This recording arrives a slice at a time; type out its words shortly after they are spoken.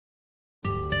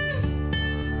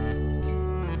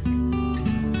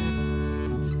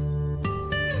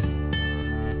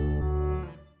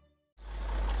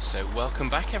So welcome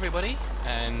back everybody,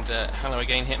 and hello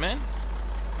again Hitman.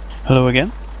 Hello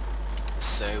again.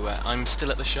 So I'm still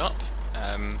at the shop.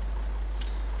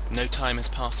 No time has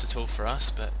passed at all for us,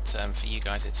 but for you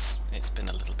guys it's been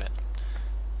a little bit.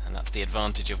 And that's the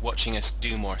advantage of watching us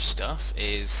do more stuff,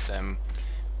 is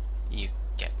you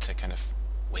get to kind of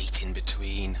wait in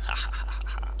between.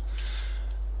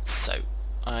 So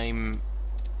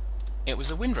it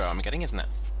was a windrow I'm getting, isn't it?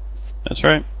 That's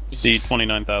right. The Yes.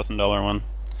 $29,000 one.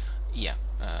 Yeah.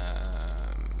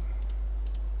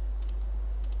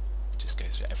 Just go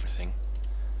through everything.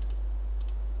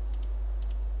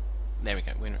 There we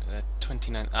go. We're at the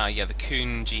 29. Ah, yeah, the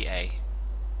Kuhn GA.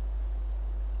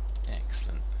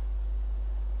 Excellent.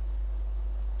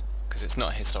 Because it's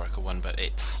not a historical one, but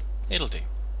it'll do.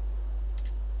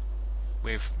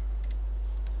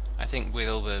 I think with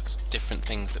all the different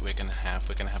things that we're going to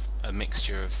have a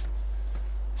mixture of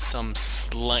some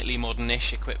slightly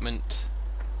modern-ish equipment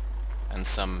and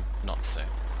some not so.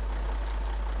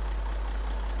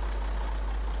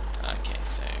 Okay,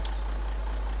 so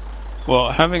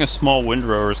Well, having a small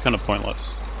windrower is kind of pointless.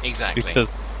 exactly. Because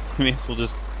you may as well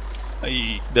just...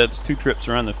 that's 2 trips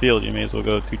around the field. You may as well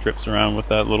go 2 trips around with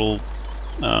that little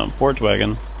forage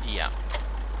wagon. Yeah.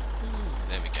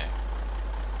 There we go.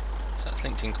 So that's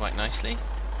linked in quite nicely.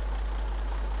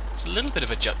 It's a little bit of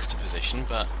a juxtaposition,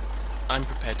 but I'm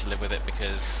prepared to live with it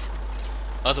because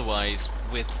otherwise,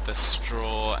 with the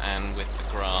straw and with the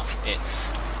grass,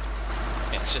 it's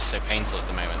just so painful at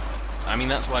the moment. I mean,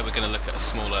 that's why we're going to look at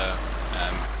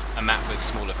a map with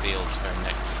smaller fields for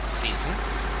next season.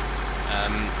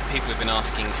 People have been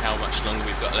asking how much longer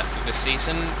we've got left of this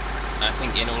season. I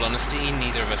think, in all honesty,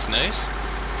 neither of us knows,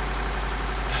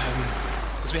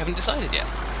 because we haven't decided yet.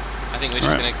 I think we're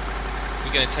just going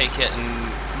to take it,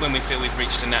 and when we feel we've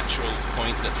reached a natural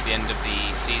point that's the end of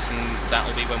the season, that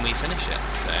will be when we finish it.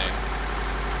 So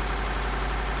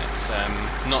it's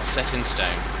not set in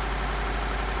stone,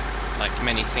 like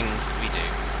many things that we do.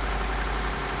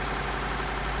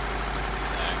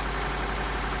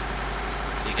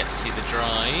 So you get to see the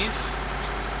drive.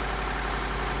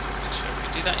 Should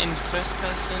we do that in first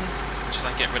person? Or should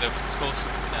I get rid of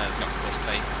not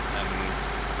courseplay?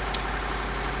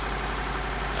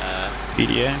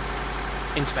 PDA?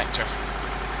 Inspector.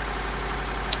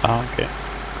 Oh, okay.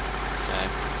 So,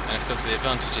 and of course the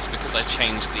advantage is because I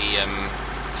changed the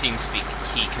TeamSpeak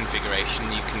key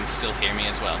configuration, you can still hear me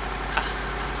as well.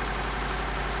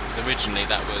 Because originally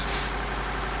that was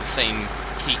the same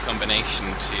key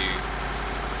combination to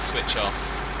switch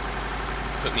off,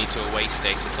 put me to away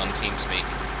status on TeamSpeak,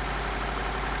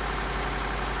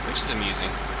 which is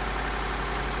amusing.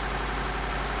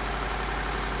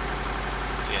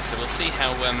 So yeah, so we'll see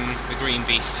how the Green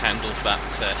Beast handles that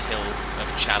hill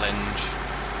of challenge.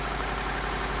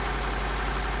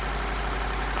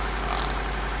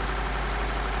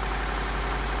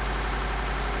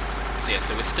 So yeah,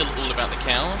 so we're still all about the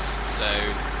cows, so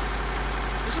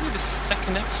this will be the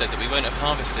second episode that we won't have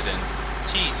harvested in.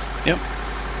 Jeez. Yep.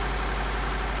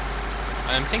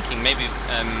 And I'm thinking maybe,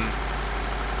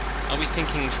 are we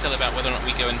thinking still about whether or not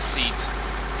we go and seed?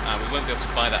 We won't be able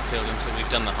to buy that field until we've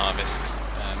done the harvest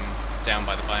down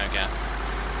by the biogas.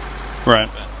 Right.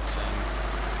 But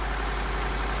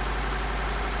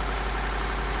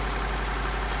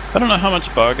I don't know how much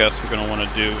biogas we're going to want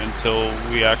to do until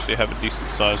we actually have a decent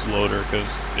sized loader, because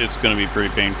it's going to be pretty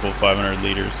painful, 500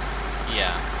 liters.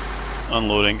 yeah.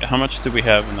 Unloading. How much did we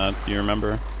have in that? Do you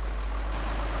remember?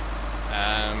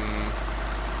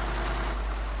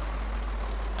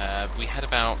 We had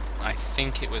about, I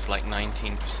think it was like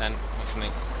 19% or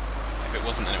something. If it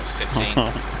wasn't, then it was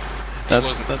 15.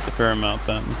 That's a fair amount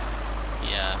then.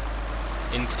 Yeah.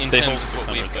 In They terms hold of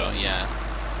what we've 600 got, then. yeah.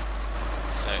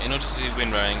 So in order to do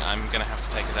windrowing, I'm going to have to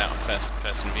take us out of first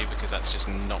person view because that's just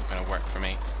not going to work for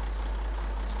me.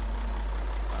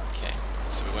 Okay,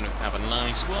 so we want to have a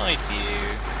nice wide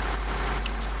view.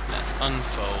 Let's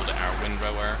unfold our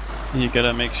windrower. You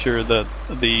gotta make sure that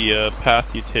the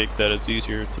path you take, that it's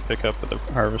easier to pick up with the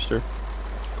harvester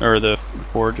or the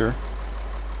forager.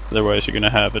 Otherwise, you're gonna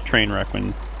have a train wreck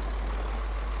when.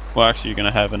 Well, actually, you're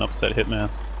gonna have an upset hitman,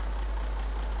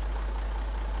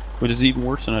 which is even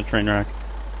worse than a train wreck.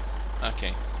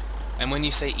 Okay, and when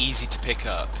you say easy to pick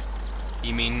up,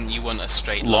 you mean you want a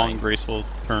straight Long, line? graceful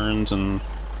turns and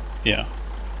yeah.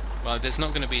 Well, there's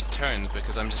not going to be turns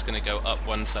because I'm just going to go up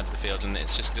one side of the field and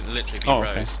it's just going to literally be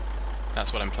Okay. rows.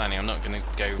 That's what I'm planning. I'm not going to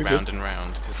go You're round good. and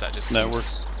round because that just That seems,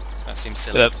 works. that seems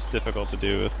silly. That's difficult to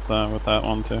do with that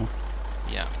one too.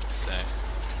 Yeah, so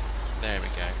there we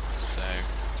go. So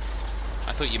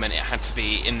I thought you meant it had to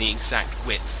be in the exact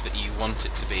width that you want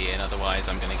it to be in, otherwise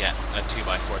I'm going to get a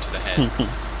 2x4 to the head.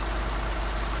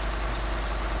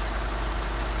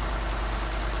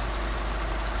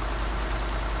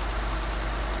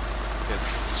 because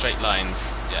straight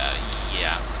lines,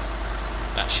 yeah,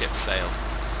 that ship sailed.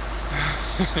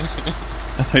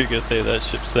 I thought you were going to say that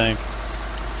ship sank.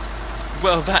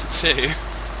 Well, that too.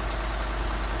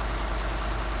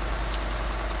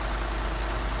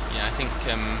 Yeah, I think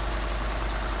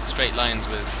straight lines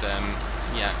was,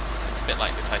 yeah, it's a bit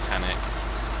like the Titanic.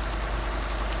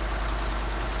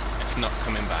 It's not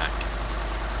coming back.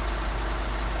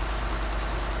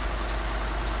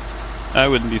 I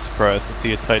wouldn't be surprised to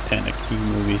see a Titanic 2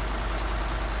 movie.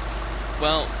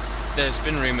 Well, there's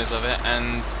been rumours of it,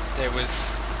 and there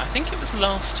was, I think it was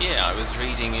last year, I was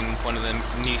reading in one of the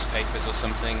newspapers or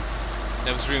something,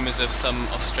 there was rumours of some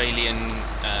Australian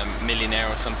millionaire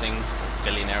or something, or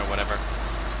billionaire or whatever,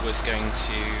 was going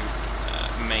to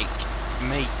make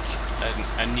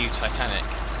a new Titanic,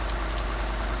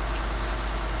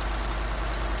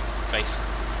 based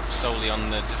solely on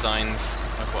the designs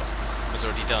of what was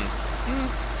already done.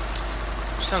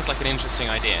 Which sounds like an interesting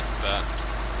idea, but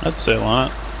I'd say a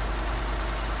lot.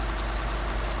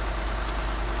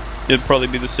 It'd probably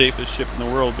be the safest ship in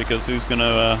the world, because who's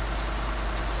gonna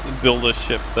build a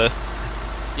ship that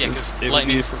yeah, because it would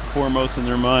be foremost in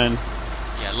their mind?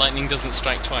 Yeah, lightning doesn't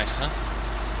strike twice, huh?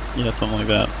 Yeah, something like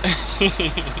that.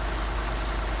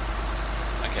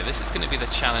 Okay, this is going to be the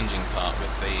challenging part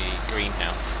with the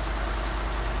greenhouse.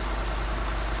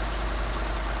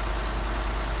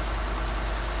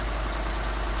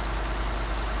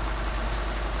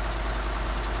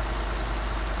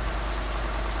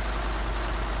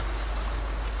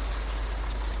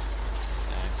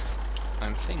 So,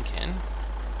 I'm thinking...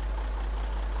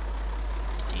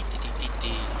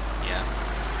 Yeah,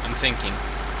 I'm thinking.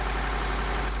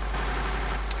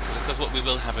 Because of course what we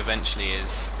will have eventually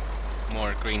is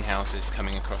more greenhouses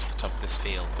coming across the top of this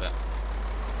field, but...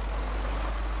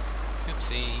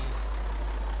 Oopsie.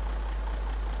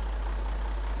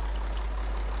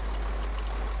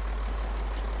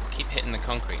 Keep hitting the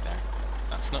concrete there.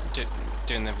 That's not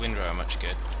doing the windrower much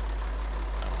good.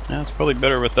 Oh. Yeah, it's probably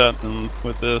better with that than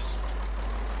with this.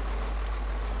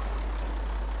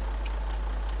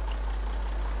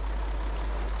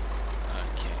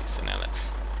 Okay, so now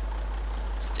let's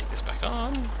stick this back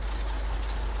on.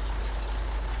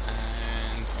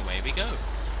 And away we go.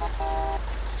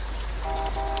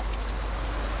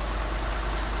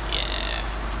 Yeah,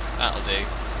 that'll do.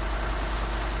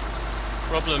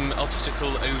 Problem,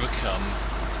 obstacle overcome.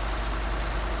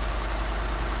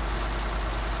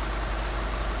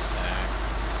 So,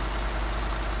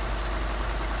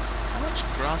 how much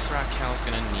grass are our cows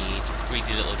gonna need?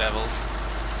 Greedy little devils.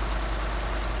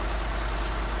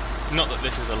 Not that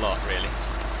this is a lot, really.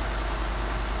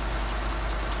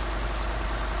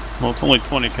 Well, it's only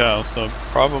 20 cows, so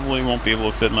probably won't be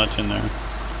able to fit much in there.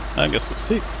 I guess we'll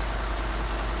see.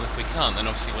 Well, if we can't, then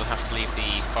obviously we'll have to leave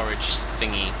the forage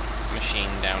thingy machine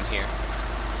down here.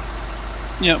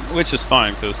 Yeah, which is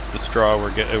fine, because the straw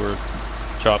we're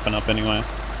chopping up anyway.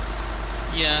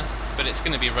 Yeah, but it's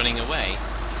going to be running away.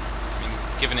 I mean,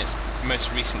 given its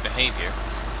most recent behaviour.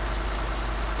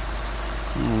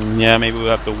 Yeah, maybe we'll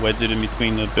have to wedge it in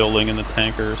between the building and the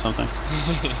tanker or something.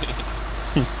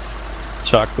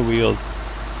 Chock the wheels.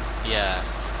 Yeah.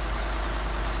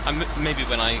 Maybe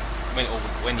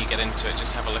when you get into it,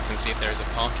 just have a look and see if there is a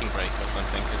parking brake or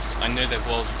something, because I know there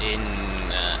was in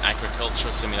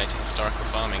Agricultural Simulator Historical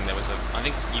Farming, there was I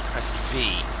think you pressed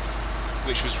V,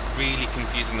 which was really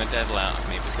confusing the devil out of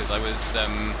me, because I was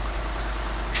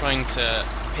trying to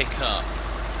pick up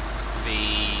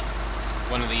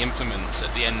one of the implements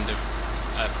at the end of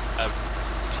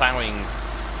ploughing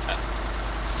a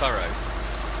furrow,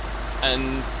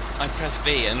 and I pressed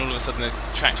V, and all of a sudden the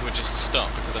tractor would just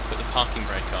stop because I put the parking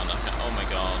brake on. I thought, oh my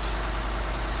god.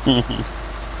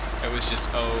 It was just,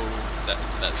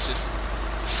 that's just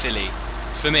silly.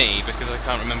 For me, because I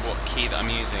can't remember what key that I'm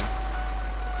using.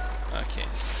 Okay,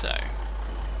 so...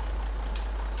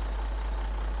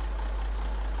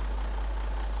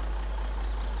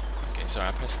 Okay, sorry,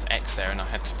 I pressed X there and I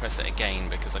had to press it again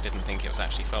because I didn't think it was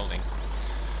actually folding.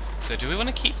 So do we want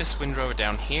to keep this windrower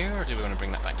down here, or do we want to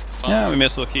bring that back to the farm? Yeah, we may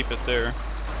as well keep it there.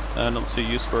 I don't see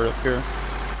use for it up here.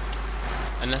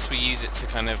 Unless we use it to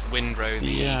kind of windrow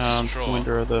the straw. Yeah,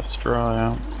 windrow the straw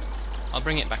out. I'll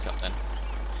bring it back up then.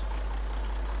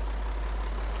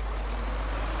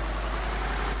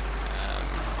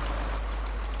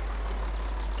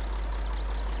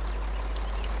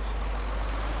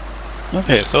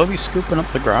 Okay, so I'll be scooping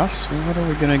up the grass. What are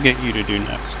we gonna get you to do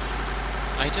next?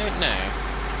 I don't know.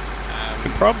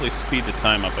 Could probably speed the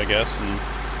time up, I guess,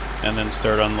 and then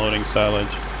start unloading silage.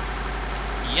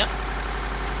 Yep.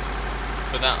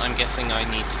 For that, I'm guessing I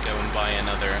need to go and buy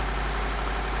another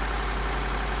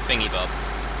thingy bob.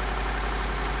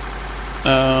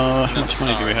 How Another much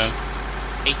money do we Sarge.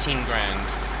 have? 18 grand.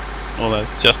 Well,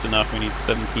 that's just enough. We need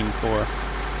 17.4.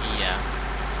 Yeah.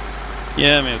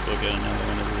 Yeah, I may as well get another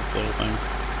one of these little things.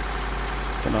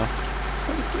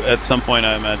 At some point,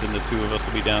 I imagine the two of us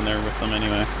will be down there with them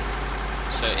anyway.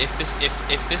 So if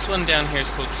this one down here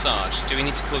is called Sarge, do we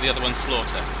need to call the other one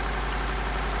Slaughter?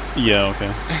 Yeah,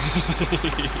 okay.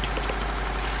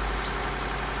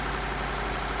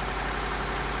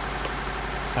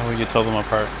 How would you tell them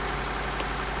apart?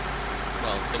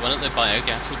 Well, the one at the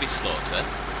Biogas will be Slaughter.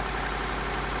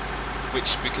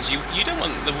 Which, because you don't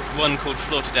want the one called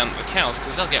Slaughter down at the cows,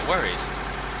 because they'll get worried.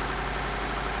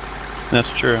 That's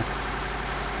true.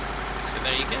 So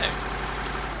there you go.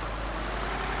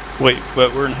 Wait,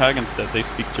 but we're in Hagenstedt. They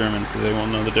speak German, so they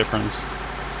won't know the difference.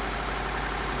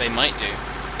 They might do.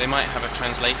 They might have a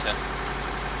translator.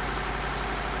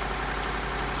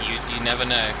 You never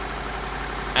know.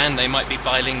 And they might be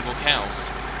bilingual cows.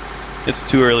 It's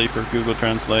too early for Google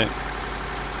Translate.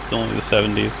 It's only the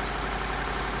 70s.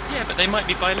 Yeah, but they might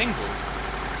be bilingual.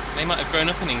 They might have grown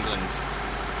up in England.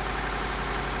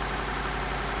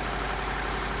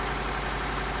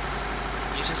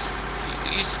 You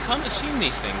just can't assume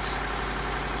these things.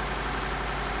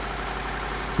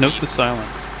 Note the silence.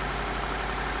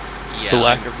 Yeah. The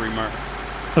lack of remark.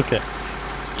 Okay.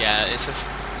 Yeah, it's just...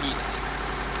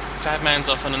 Fat Man's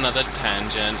off on another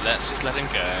tangent. Let's just let him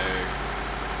go.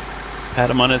 Pat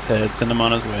him on his head, send him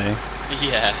on his way.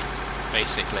 Yeah,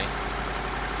 basically.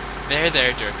 There,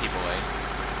 derpy boy.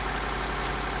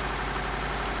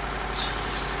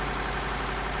 Jeez.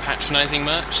 Patronising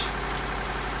much?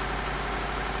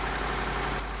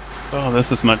 Oh,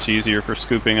 this is much easier for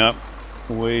scooping up.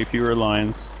 Way fewer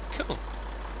lines. Cool.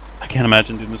 I can't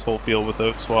imagine doing this whole field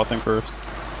without swathing first.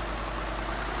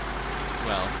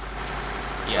 Well,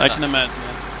 yeah, I can imagine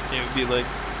it. It would be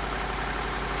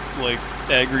like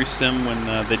Agri-Sim when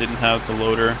they didn't have the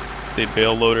loader, the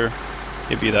bale loader.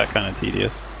 It'd be that kind of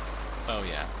tedious. Oh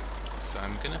yeah. So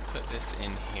I'm gonna put this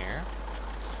in here.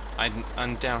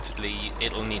 Undoubtedly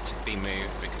it'll need to be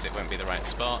moved because it won't be the right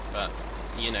spot, but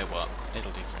you know what,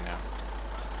 it'll do for now.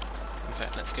 In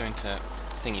fact, let's go into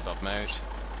thingy-bob mode.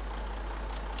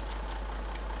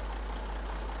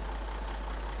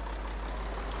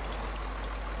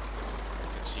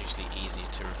 It's usually easier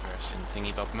to reverse in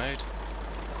thingy-bob mode.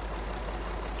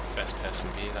 First person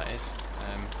view, that is.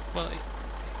 Well,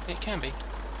 it can be.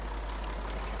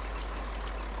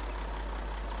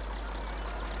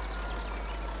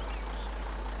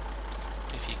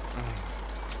 If you...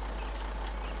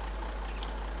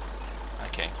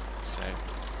 Okay, so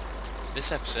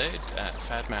this episode,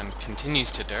 Fadman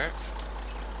continues to derp,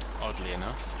 oddly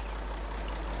enough,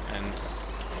 and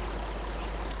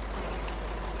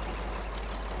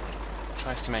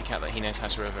tries to make out that he knows how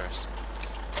to reverse,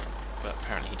 but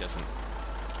apparently he doesn't.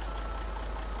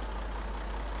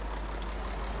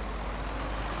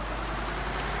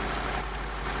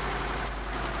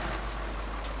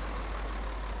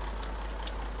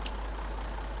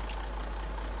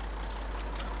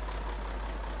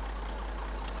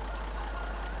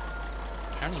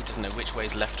 Apparently he doesn't know which way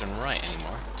is left and right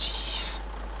anymore. Jeez.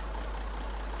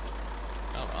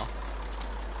 Oh well.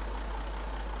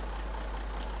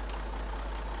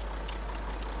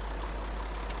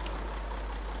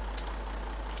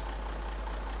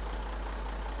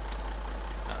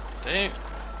 That'll do.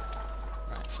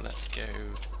 Right, so let's go...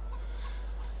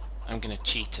 I'm gonna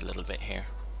cheat a little bit here.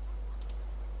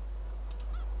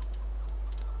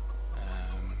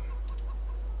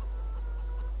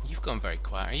 You've gone very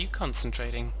quiet. Are you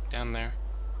concentrating down there?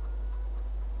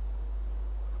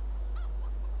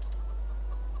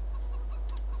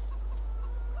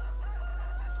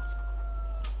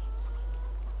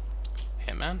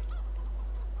 Hitman?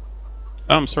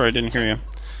 Oh, I'm sorry, I didn't hear you.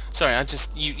 Sorry,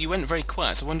 you went very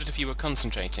quiet, so I wondered if you were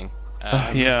concentrating.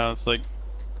 Yeah, it's like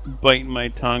biting my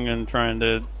tongue and trying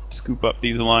to scoop up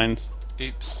these lines.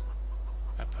 Oops.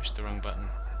 I pushed the wrong button.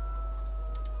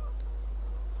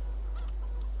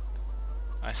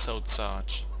 I sold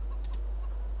Sarge.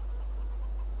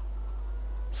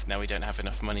 So now we don't have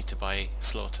enough money to buy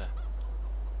Slaughter.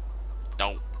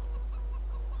 Oh.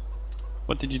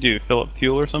 What did you do? Fill up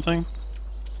fuel or something?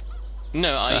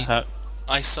 No,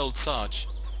 I sold Sarge.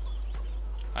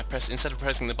 I pressed, instead of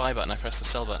pressing the buy button, I pressed the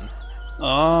sell button.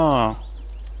 Oh.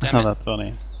 Damn it. That's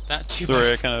funny. That 2x4...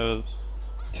 Sorry, I kind of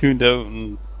tuned out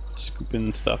and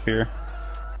scooping stuff here.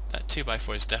 That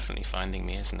 2x4 is definitely finding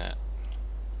me, isn't it?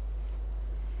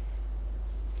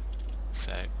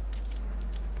 So,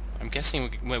 I'm guessing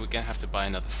we're going to have to buy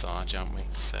another Sarge, aren't we?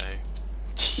 So,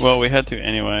 geez. Well, we had to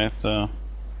anyway, so...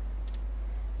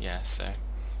 Yeah, so...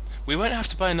 We won't have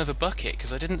to buy another bucket,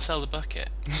 because I didn't sell the bucket.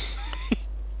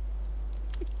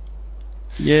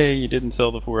 Yay, you didn't sell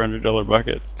the $400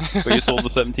 bucket, but you sold the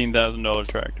 $17,000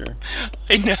 tractor.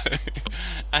 I know,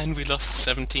 and we lost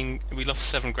 7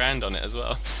 grand on it as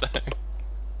well, so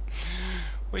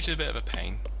which is a bit of a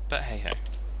pain. But hey ho.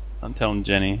 I'm telling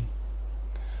Jenny.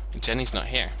 Jenny's not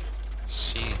here.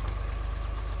 She.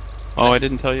 Oh, I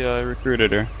didn't tell you I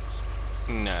recruited her.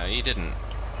 No, you didn't.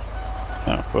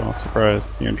 Oh, well, surprise.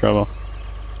 You're in trouble.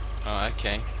 Oh,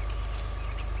 okay.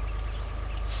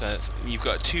 So you've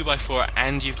got a 2x4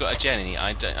 and you've got a Jenny.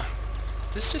 I don't.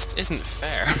 This just isn't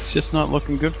fair. It's just not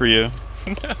looking good for you.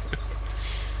 No.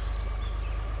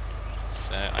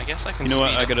 So I guess I can. You know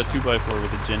what? speed I up got a time. 2x4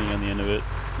 with a Jenny on the end of it.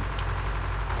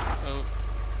 Oh.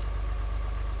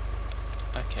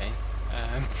 Okay.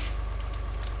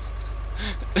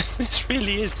 This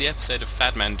really is the episode of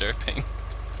Fadman derping.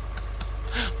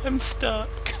 I'm stuck.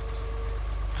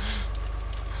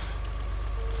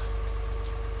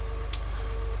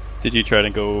 Did you try to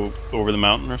go over the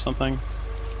mountain or something?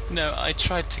 No, I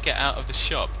tried to get out of the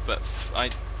shop, but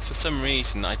for some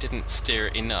reason I didn't steer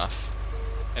it enough,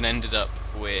 and ended up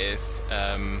with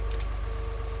the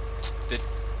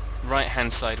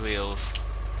right-hand side wheels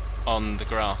on the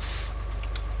grass,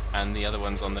 and the other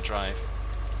ones on the drive.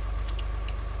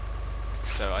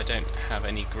 So I don't have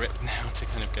any grip now to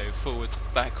kind of go forwards,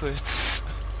 backwards.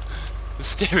 The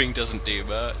steering doesn't do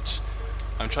much.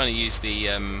 I'm trying to use the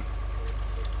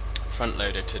front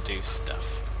loader to do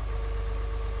stuff.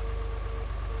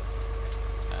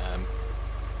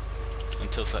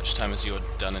 Until such time as you're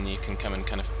done and you can come and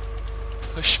kind of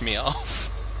push me off.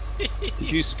 Did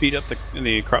you speed up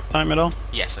the crop time at all?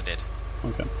 Yes, I did.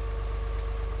 Okay.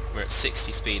 We're at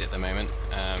 60 speed at the moment.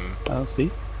 I'll see.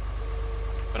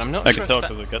 But I'm not I sure could tell if that,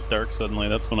 because it got dark suddenly.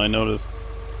 That's when I noticed.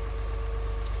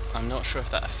 I'm not sure if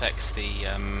that affects the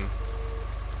I'm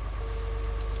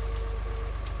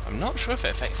not sure if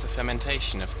it affects the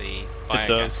fermentation of the biogas.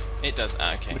 does. It does.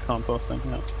 Ah, okay. The composting,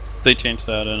 yeah. They changed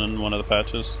that in one of the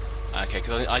patches. Okay,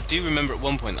 because I do remember at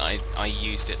one point that I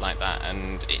used it like that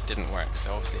and it didn't work.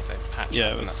 So obviously, if they've patched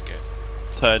Yeah, it, then that's good.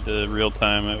 Tied to real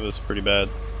time, it was pretty bad.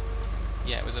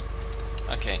 Yeah, it was a.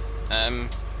 Okay.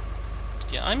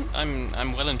 Yeah,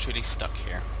 I'm well and truly stuck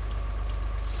here.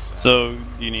 So,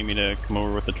 do you need me to come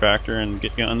over with the tractor and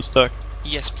get you unstuck?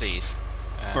 Yes, please.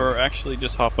 Or actually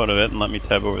just hop out of it and let me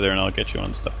tab over there and I'll get you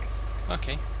unstuck.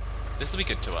 Okay. This will be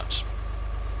good to watch.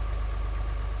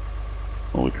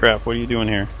 Holy crap, what are you doing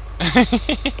here?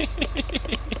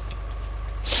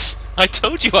 I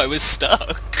told you I was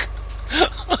stuck!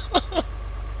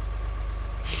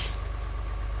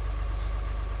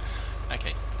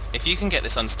 Okay. If you can get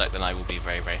this unstuck, then I will be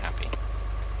very, very happy.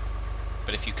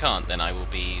 But if you can't, then I will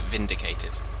be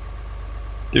vindicated.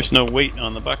 There's no weight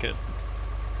on the bucket.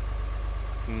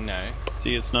 No.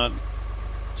 See, it's not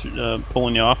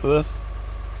pulling you off of this?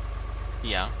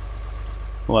 Yeah.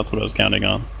 Well, that's what I was counting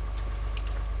on.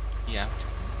 Yeah.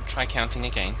 Try counting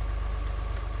again.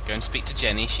 Go and speak to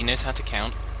Jenny, she knows how to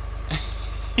count.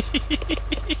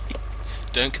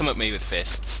 Don't come at me with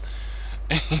fists.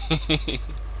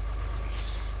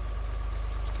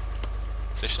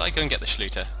 So shall I go and get the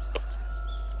Schluter?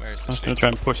 Where is the I was Schluter? going to try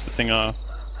and push the thing off.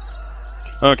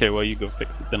 Okay, well you go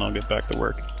fix it, then I'll get back to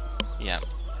work. Yeah.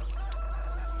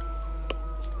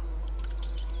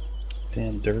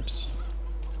 Damn derps.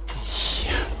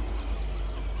 Yeah.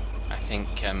 I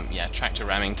think, yeah, tractor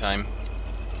ramming time.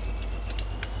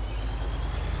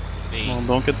 Well,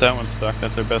 don't get that one stuck,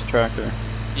 that's our best tractor.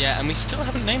 Yeah, and we still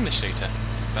haven't named the Schluter.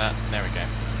 But, there we go.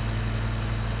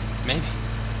 Maybe...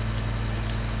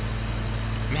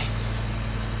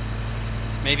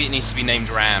 Maybe it needs to be named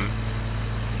Ram.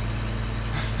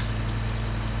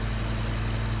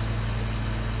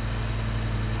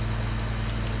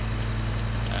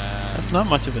 That's not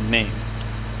much of a name.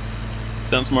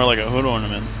 Sounds more like a hood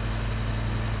ornament.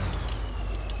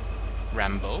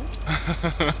 Rambo?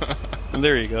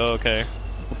 There you go, okay.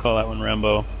 We'll call that one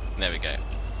Rambo. There we go.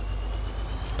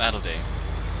 That'll do.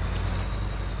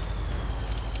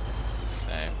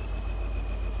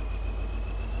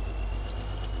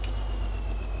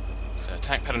 So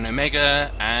attack pattern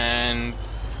Omega and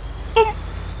boom!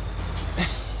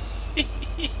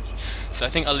 So I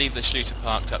think I'll leave the Schluter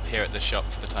parked up here at the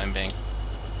shop for the time being,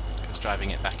 because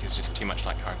driving it back is just too much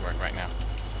like hard work right now.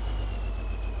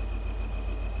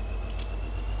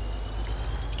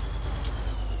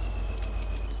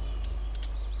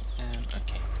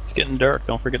 Okay. It's getting dark,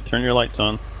 don't forget to turn your lights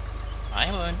on.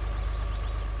 I won't.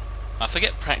 I'll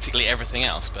forget practically everything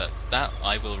else, but that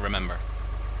I will remember.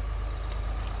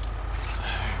 So...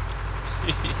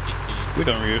 We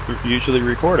don't usually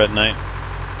record at night.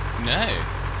 No.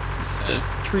 It's So, a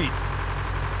treat.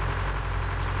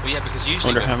 well, yeah, because I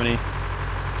usually wonder how many.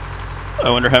 I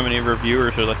wonder how many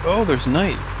reviewers are like, "Oh, there's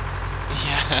night."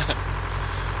 Yeah.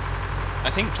 I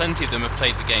think plenty of them have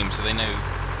played the game, so they know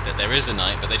that there is a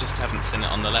night, but they just haven't seen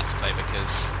it on the Let's Play,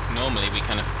 because normally we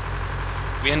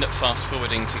end up fast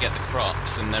forwarding to get the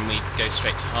crops, and then we go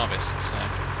straight to harvest. So,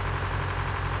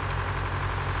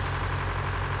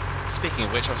 speaking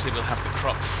of which, obviously we'll have the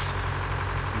crops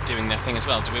doing their thing as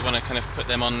well. Do we want to kind of put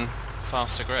them on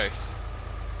faster growth,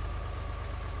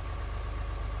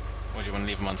 or do you want to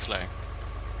leave them on slow?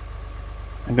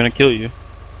 I'm gonna kill you.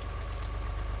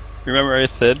 Remember I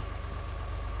said?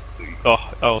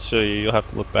 Oh, I'll show you. You'll have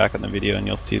to look back on the video and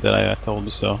you'll see that I told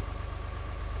you so.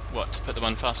 What, to put them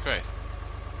on fast growth?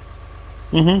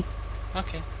 Mm-hmm.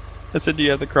 Okay. I said, do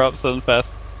you have the crops on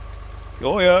fast?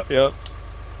 Oh, yeah, yep.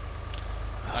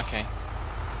 Okay.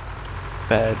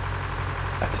 Bad.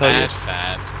 I tell you. Bad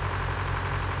fad.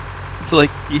 It's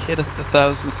like you hit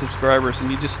 1,000 subscribers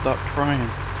and you just stop trying.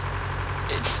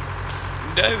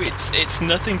 It's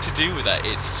nothing to do with that.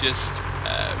 It's just,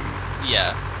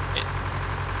 yeah.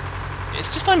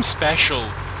 It's just I'm special.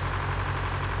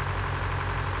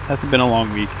 Hasn't been a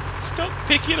long week. Stop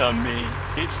picking on me.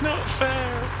 It's not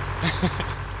fair.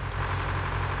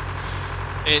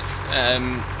 It's,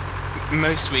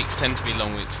 most weeks tend to be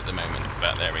long weeks at the moment,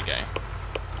 but there we go.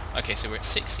 Okay, so we're at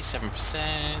 67%.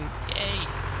 Yay!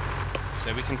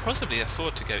 So we can possibly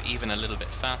afford to go even a little bit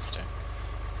faster.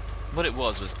 What it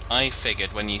was I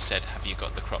figured when you said, have you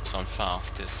got the crops on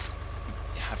fast, is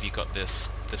have you got the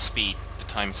speed, the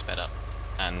time sped up?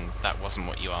 And that wasn't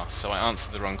what you asked, so I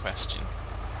answered the wrong question.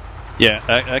 Yeah,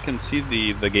 I can see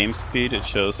the game speed. It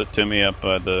shows it to me up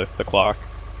by the clock.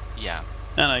 Yeah.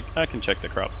 And I can check the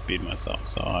crop speed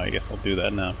myself, so I guess I'll do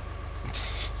that now.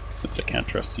 Since I can't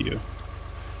trust you.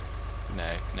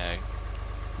 No.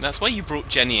 That's why you brought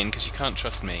Jenny in, because you can't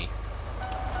trust me.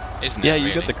 Isn't it, Yeah, really?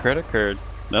 you got the credit card.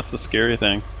 That's the scary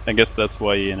thing. I guess that's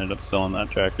why you ended up selling that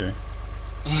tractor.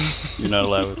 You're not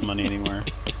allowed with money anymore.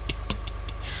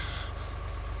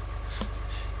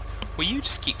 Well, you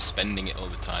just keep spending it all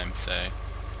the time, so...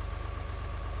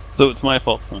 So it's my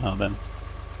fault somehow then.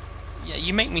 Yeah,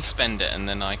 you make me spend it, and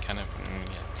then I kind of...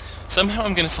 yeah. Somehow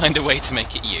I'm going to find a way to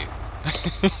make it you.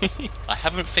 I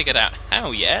haven't figured out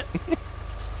how yet.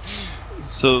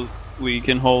 So we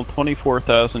can hold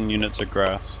 24,000 units of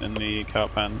grass in the cow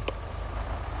pen.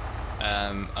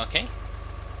 Okay.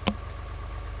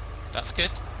 That's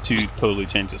good. To totally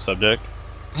change the subject.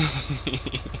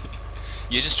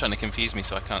 You're just trying to confuse me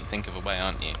so I can't think of a way,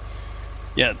 aren't you?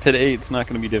 Yeah, today it's not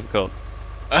going to be difficult.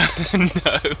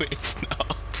 No, it's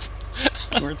not.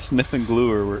 You weren't sniffing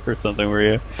glue or something, were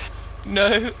you?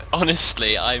 No,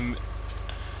 honestly,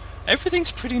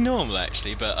 everything's pretty normal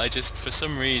actually, but I just, for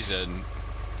some reason,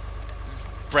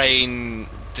 brain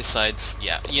decides,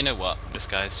 yeah, you know what, this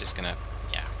guy's just gonna,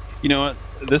 yeah. You know what?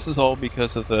 This is all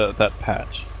because of that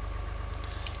patch.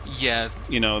 Yeah.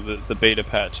 You know, the beta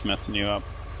patch messing you up.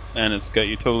 And it's got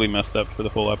you totally messed up for the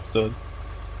whole episode.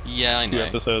 Yeah, I know. 2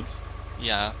 episodes.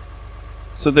 Yeah.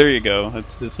 So there you go.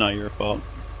 It's not your fault.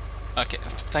 Okay,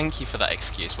 thank you for that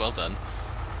excuse. Well done.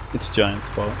 It's Giant's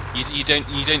fault. You don't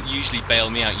usually bail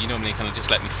me out. You normally kind of just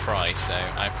let me fry, so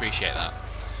I appreciate that.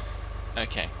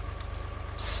 Okay.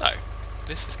 So,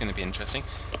 this is going to be interesting.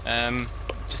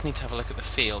 Just need to have a look at the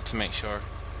field to make sure.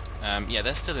 Yeah,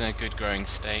 they're still in a good growing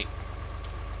state.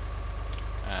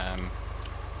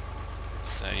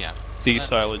 So yeah. The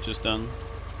silage is done.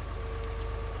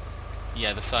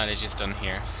 Yeah, the silage is done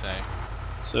here, so...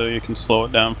 So you can slow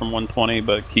it down from 120,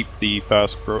 but keep the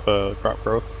fast crop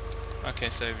growth. Okay,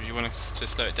 so you want us to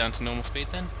slow it down to normal speed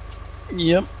then?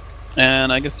 Yep.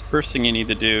 And I guess the first thing you need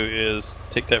to do is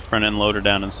take that front end loader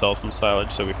down and sell some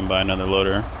silage so we can buy another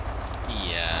loader.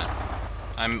 Yeah.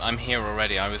 I'm here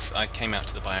already. I came out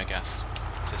to the biogas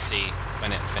to see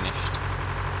when it finished.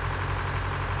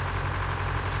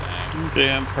 So...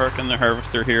 Okay, I'm parking the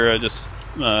harvester here. I just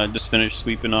finished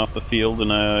sweeping off the field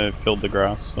and I filled the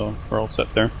grass, so we're all set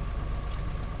there.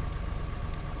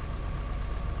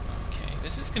 Okay,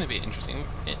 this is going to be interesting.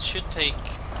 It should take...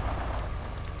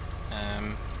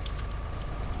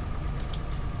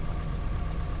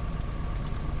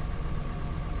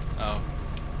 Oh,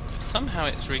 somehow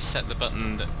it's reset the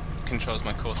button that controls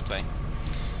my course play.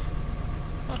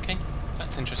 Okay,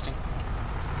 that's interesting.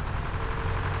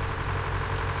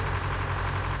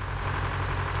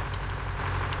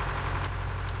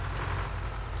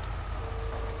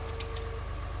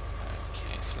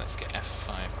 So let's get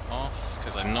F5 off,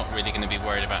 because I'm not really going to be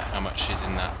worried about how much is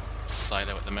in that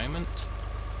silo at the moment.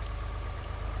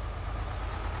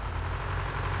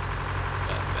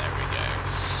 But there we go.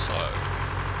 So,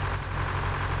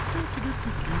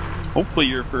 Hopefully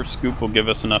your first scoop will give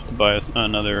us enough to buy us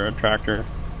another tractor.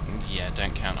 Yeah,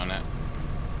 don't count on it.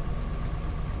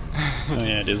 Oh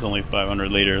yeah, it is only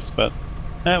 500 liters, but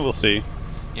we'll see.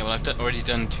 Yeah, well, I've already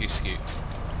done 2 scoops.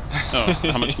 Oh,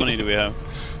 how much money do we have?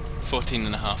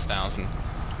 14,500.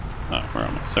 Oh, we're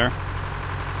almost there.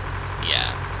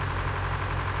 Yeah.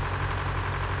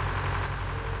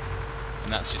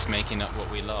 And that's just making up what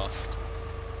we lost.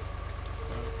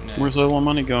 Oh, no. Where's all the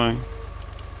money going?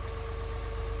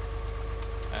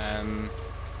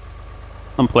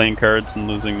 I'm playing cards and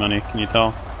losing money, can you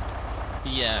tell?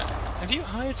 Yeah. Have you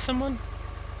hired someone?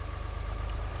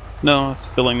 No, it's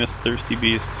filling this thirsty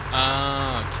beast.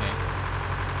 Ah, okay.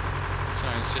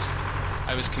 Sorry, it's just...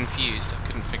 I was confused. I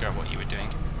couldn't figure out what you were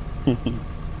doing.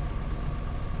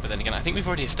 But then again, I think we've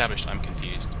already established I'm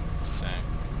confused. So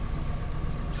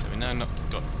we now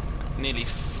got nearly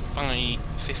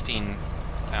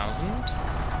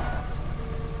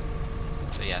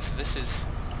 15,000. So yeah, so this is...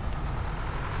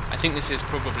 I think this is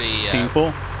probably...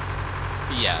 Painful?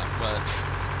 Yeah, well, it's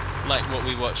like what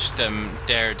we watched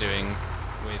Derp doing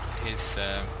with his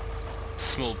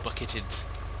small bucketed...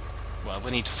 Well,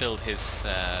 when he'd filled his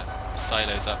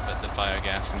silos up at the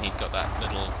biogas and he'd got that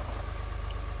little...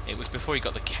 It was before he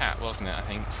got the cat, wasn't it, I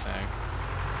think, so...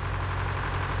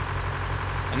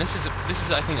 And this is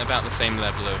I think about the same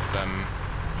level of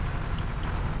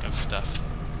stuff.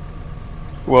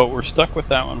 Well, we're stuck with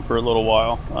that one for a little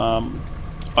while.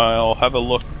 I'll have a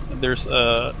look. There's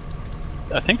I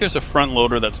think there's a front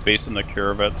loader that's based in the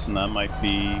Caravets, and that might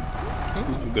be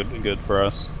good for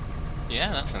us.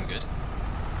 Yeah, that sounds good.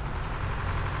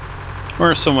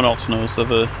 Or someone else knows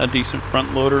of a decent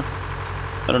front loader.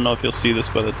 I don't know if you'll see this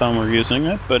by the time we're using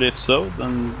it, but if so,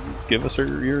 then give us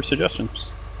your suggestions.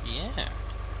 Yeah,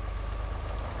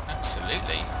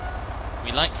 absolutely.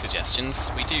 We like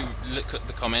suggestions. We do look at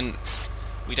the comments.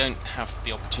 We don't have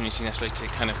the opportunity necessarily to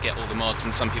kind of get all the mods,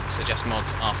 and some people suggest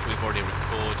mods after we've already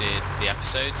recorded the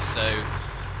episodes, so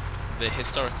the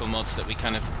historical mods that we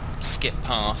kind of skip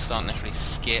past aren't necessarily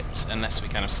skipped unless we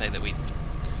kind of say that we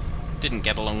didn't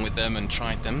get along with them and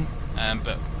tried them,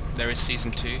 but there is Season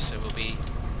 2, so we'll be...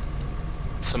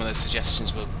 Some of those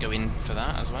suggestions will go in for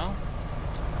that as well.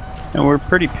 And we're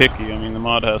pretty picky. I mean, the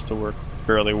mod has to work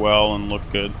fairly well and look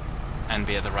good. And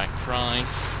be at the right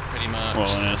price, pretty much. Well,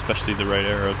 and especially the right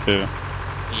arrow, too.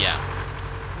 Yeah.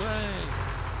 Way.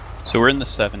 So we're in the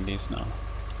 70s now.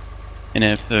 And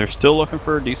if they're still looking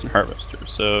for a decent harvester,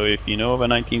 so if you know of a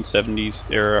 1970s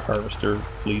era harvester,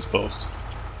 please post.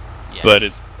 Yes. But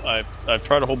I've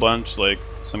tried a whole bunch, like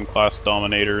some class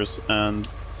dominators, and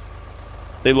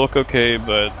they look okay,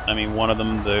 but I mean, one of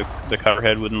them, the cutter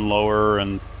head wouldn't lower,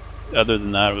 and other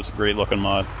than that, it was a great looking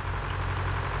mod.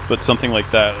 But something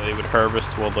like that, they would harvest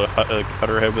while the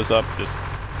cutter head was up, just,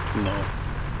 no.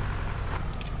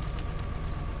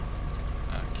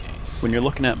 Okay, so When you're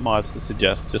looking at mods to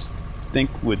suggest, just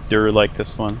think, would Derp like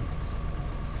this one?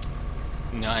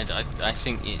 no, I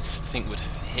think would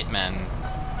Hitman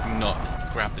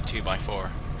not grab the 2x4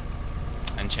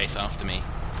 and chase after me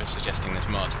for suggesting this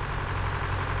mod.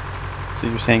 So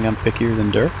you're saying I'm pickier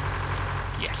than Derp?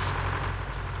 Yes.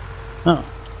 Oh.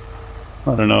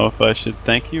 I don't know if I should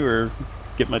thank you or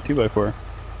get my 2x4.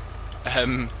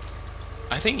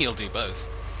 I think you'll do both.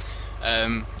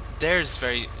 Derp's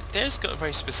got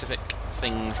very specific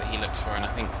things that he looks for, and I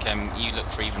think you look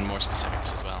for even more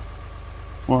specifics as well.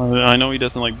 Well, I know he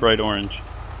doesn't like bright orange.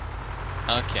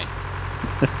 Okay.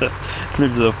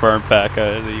 There's a farm pack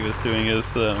that he was doing his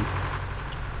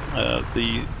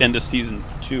the end of Season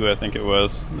 2, I think it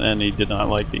was, and he did not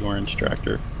like the orange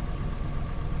tractor.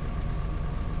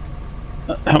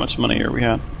 How much money are we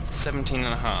at?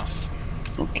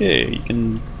 17.5. Okay, you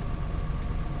can...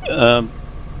 I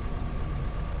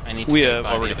need to we go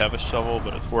buy already have a shovel,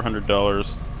 but it's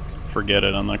 $400. Forget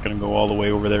it, I'm not going to go all the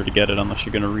way over there to get it unless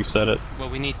you're going to reset it. Well,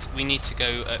 we need to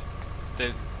go at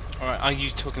the... Alright, are you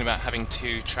talking about having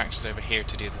 2 tractors over here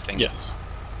to do the thing? Yes.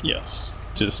 Yes.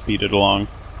 To speed it along.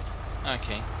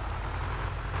 Okay.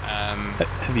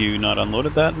 Have you not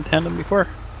unloaded that in tandem before?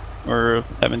 Or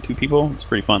having 2 people? It's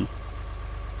pretty fun.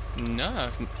 No,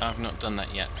 I've not done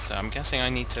that yet, so I'm guessing I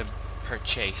need to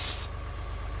purchase.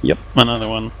 Yep, another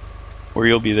one. Or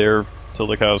you'll be there till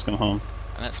the cows come home.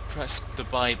 And let's press the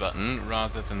buy button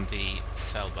rather than the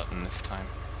sell button this time.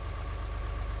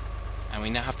 And we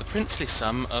now have the princely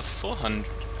sum of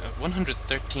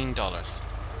 $113.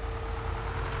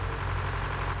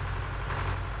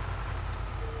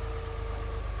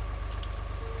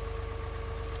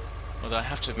 Although I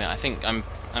have to admit, I think I'm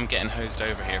getting hosed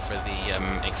over here for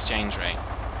the exchange rate.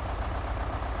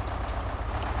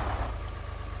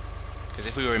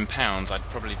 Because if we were in pounds, I'd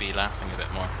probably be laughing a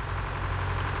bit more.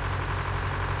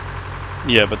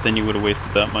 Yeah, but then you would have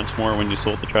wasted that much more when you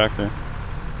sold the tractor.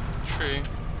 True.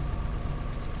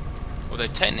 Although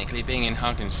technically, being in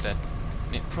Hagenstedt,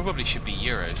 it probably should be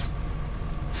euros.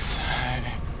 So...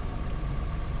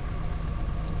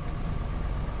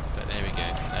 But there we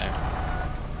go, so...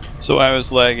 So I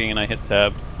was lagging and I hit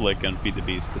tab, like on Feed the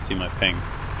Beast, to see my ping.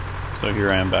 So here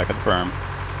I am back at the farm.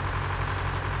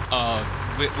 Oh,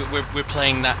 we're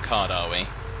playing that card, are we?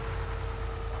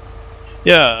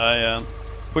 Yeah, I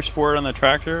pushed forward on the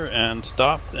tractor and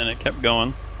stopped, and it kept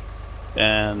going.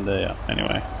 And yeah,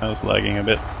 anyway, I was lagging a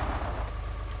bit.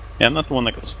 Yeah, I'm not the one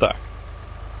that got stuck.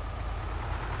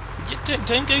 You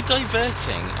don't go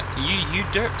diverting. You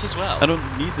derped as well. I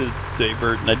don't need to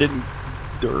divert, and I didn't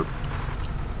derp.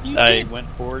 I went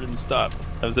forward and stopped.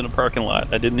 I was in a parking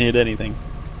lot. I didn't hit anything.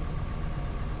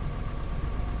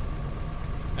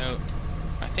 Oh,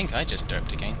 I think I just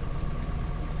derped again.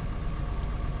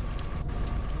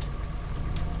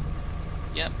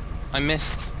 Yep, I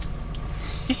missed.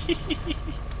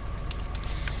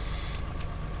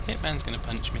 Hitman's gonna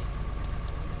punch me.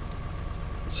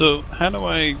 So how do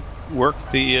I work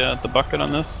the bucket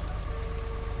on this?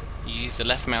 You use the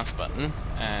left mouse button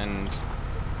and...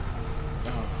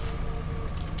 Oh.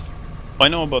 I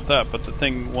know about that, but the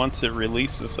thing, once it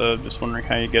releases, just wondering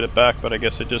how you get it back, but I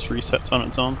guess it just resets on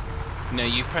its own. No,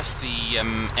 you press the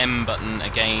M button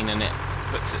again and it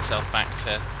puts itself back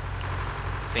to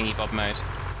thingy bob mode.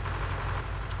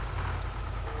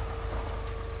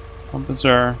 How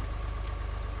bizarre.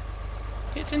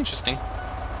 It's interesting.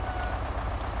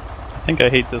 I think I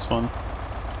hate this one.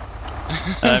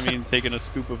 I haven't even taken a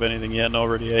scoop of anything yet, and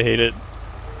already I hate it.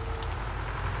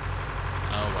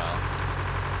 Oh well.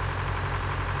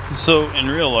 So, in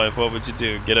real life, what would you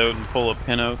do? Get out and pull a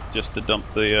pin out just to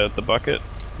dump the bucket?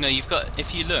 No, you've got,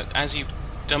 if you look, as you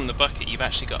dump the bucket, you've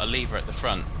actually got a lever at the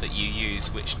front that you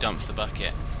use which dumps the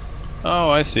bucket. Oh,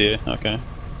 I see. Okay.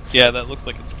 So, yeah, that looks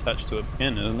like it's attached to a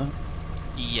pin, isn't it?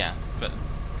 Yeah, but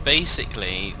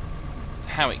basically,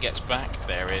 how it gets back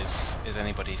there is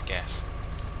anybody's guess.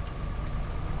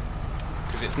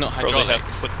 Because it's not hydraulics. Probably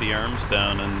have to put the arms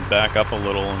down and back up a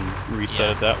little and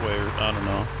reset it that way, or I don't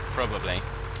know. Probably.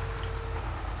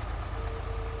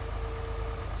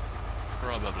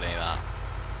 Probably that.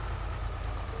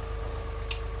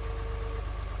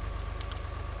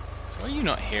 So are you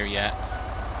not here yet?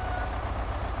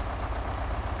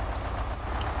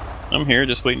 I'm here,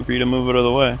 just waiting for you to move it out of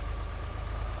the way.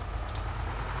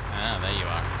 Ah, there you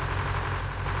are.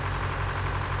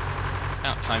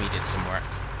 About time you did some work.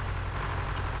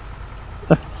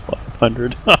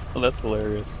 500. That's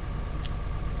hilarious.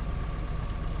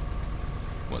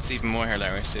 What's even more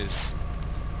hilarious is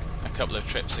a couple of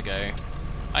trips ago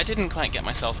I didn't quite get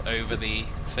myself over the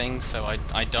thing, so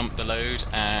I dumped the load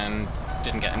and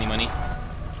didn't get any money.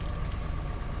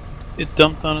 It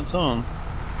dumped on its own.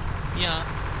 Yeah.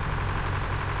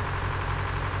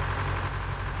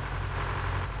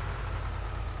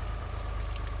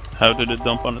 How did it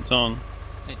dump on its own?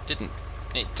 It didn't.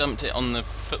 It dumped it on the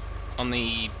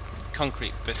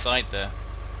concrete beside the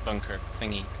bunker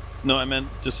thingy. No, I meant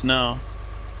just now.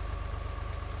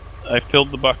 I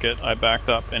filled the bucket, I backed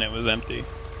up, and it was empty.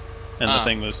 And the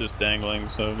thing was just dangling,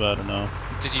 so I don't know.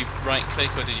 Did you right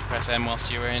click or did you press M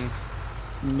whilst you were in?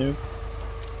 Nope.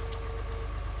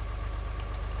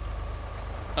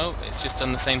 Oh, it's just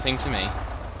done the same thing to me.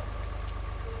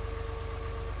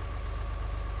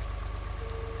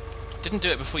 Didn't do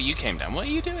it before you came down. What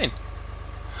are you doing?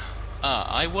 Ah,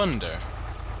 I wonder.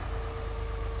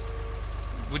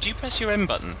 Would you press your M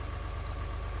button?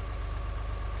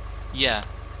 Yeah.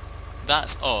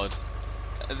 That's odd.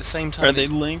 At the same time... Are they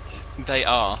linked? They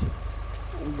are.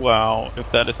 Wow,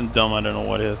 if that isn't dumb, I don't know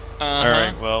what is.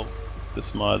 Alright, well,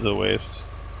 this mod's a waste.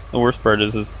 The worst part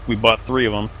is we bought 3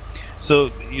 of them.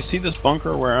 So, you see this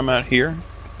bunker where I'm at here?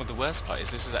 Well, the worst part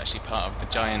is this is actually part of the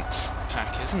Giants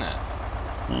pack, isn't it?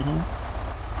 Mm-hmm.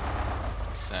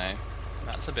 So,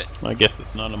 that's a bit... I guess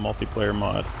it's not a multiplayer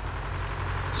mod.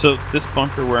 So, this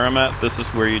bunker where I'm at, this is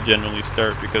where you generally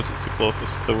start because it's the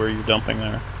closest to where you're dumping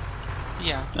there.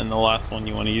 Yeah. And the last one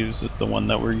you want to use is the one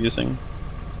that we're using.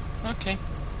 Okay.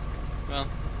 Well,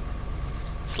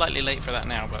 slightly late for that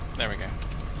now, but there we go.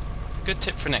 Good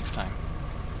tip for next time.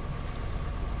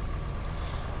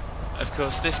 Of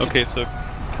course, this could... Okay, so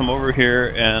come over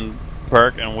here and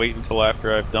park and wait until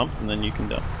after I've dumped, and then you can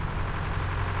dump.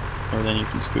 Or then you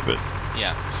can scoop it.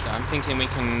 Yeah, so I'm thinking we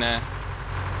can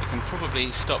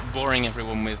probably stop boring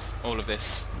everyone with all of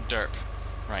this derp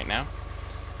right now.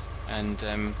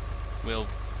 And we'll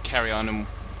carry on, and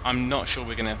I'm not sure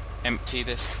we're going to empty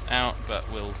this out, but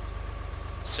we'll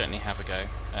certainly have a go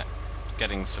at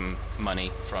getting some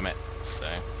money from it. So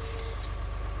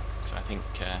I think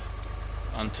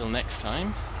until next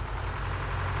time,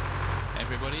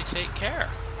 everybody take care.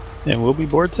 And we'll be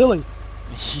bored silly.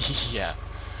 Yeah,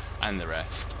 and the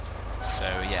rest. So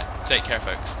yeah, take care,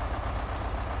 folks.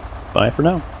 Bye for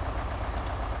now.